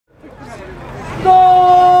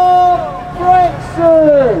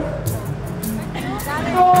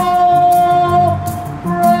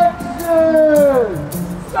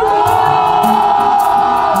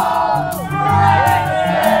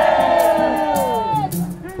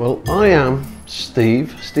Well, I am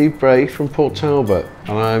Steve Bray from Port Talbot,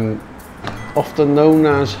 and I'm often known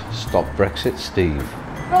as Stop Brexit Steve.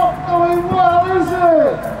 Not doing well, is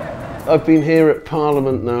it? I've been here at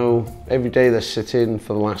Parliament now, every day they're sitting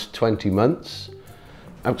for the last 20 months.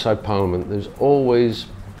 Outside Parliament there's always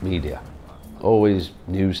media, always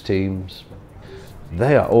news teams.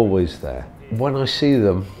 They are always there. When I see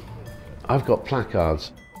them, I've got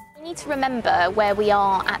placards. We need to remember where we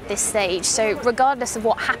are at this stage, so regardless of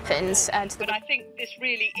what happens... But I think this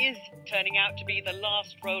really is turning out to be the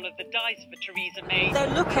last roll of the dice for Theresa May.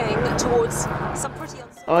 They're looking towards some pretty...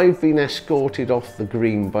 I've been escorted off the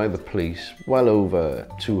green by the police well over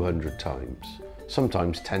 200 times,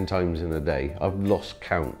 sometimes 10 times in a day. I've lost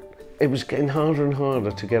count. It was getting harder and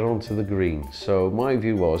harder to get onto the green, so my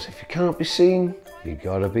view was, if you can't be seen, you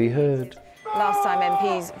gotta be heard. Last time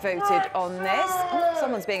MPs voted on this. Oh,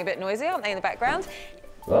 someone's being a bit noisy, aren't they, in the background?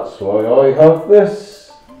 That's why I have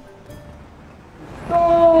this.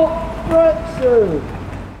 Stop Brexit!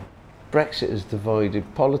 Brexit has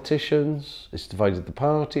divided politicians, it's divided the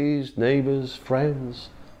parties, neighbours, friends,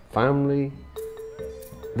 family.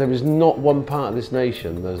 There is not one part of this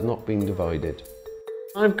nation that has not been divided.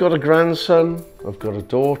 I've got a grandson, I've got a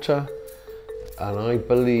daughter, and I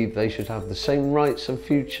believe they should have the same rights and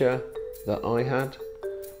future that I had.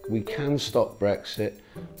 We can stop Brexit.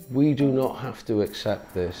 We do not have to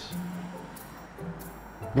accept this.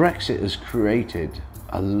 Brexit has created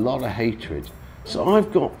a lot of hatred. So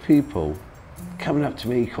I've got people coming up to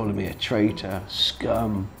me, calling me a traitor,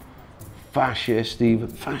 scum, fascist, even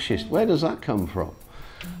fascist. Where does that come from?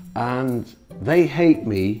 And they hate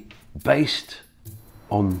me based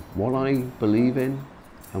on what I believe in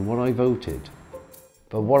and what I voted.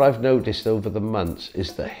 But what I've noticed over the months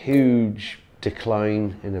is the huge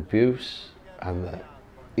decline in abuse and the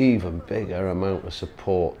even bigger amount of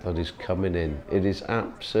support that is coming in. It is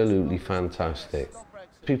absolutely fantastic.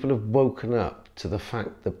 People have woken up to the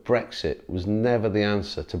fact that Brexit was never the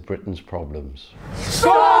answer to Britain's problems.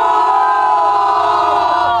 Stop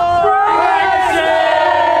Brexit!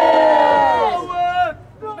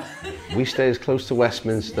 We stay as close to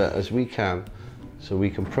Westminster as we can so we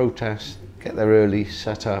can protest, get there early,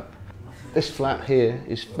 set up. This flat here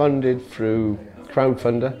is funded through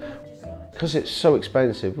crowdfunder. Because it's so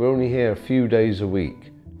expensive, we're only here a few days a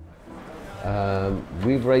week.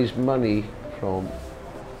 We've raised money from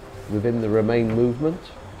within the Remain movement.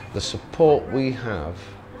 The support we have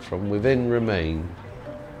from within Remain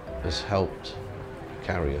has helped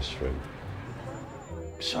carry us through.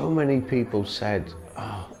 So many people said,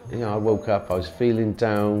 oh, you know, I woke up, I was feeling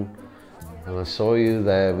down, and I saw you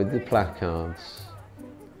there with the placards,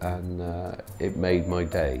 and it made my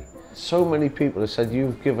day. So many people have said,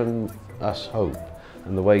 you've given us hope.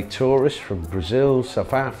 And the way tourists from Brazil,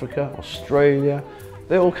 South Africa, Australia,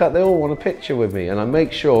 they all want a picture with me, and I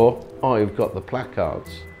make sure I've got the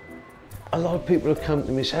placards. A lot of people have come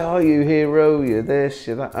to me and say, oh, you hero, you're this,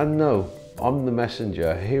 you're that. And no, I'm the messenger.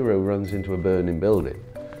 A hero runs into a burning building.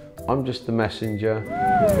 I'm just the messenger.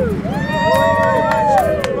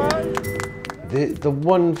 The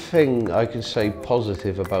one thing I can say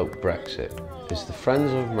positive about Brexit is the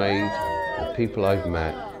friends I've made, the people I've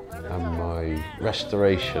met, and my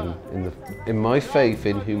restoration in my faith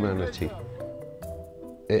in humanity.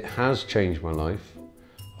 It has changed my life.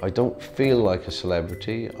 I don't feel like a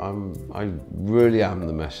celebrity. I really am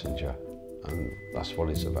the messenger, and that's what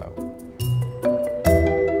it's about.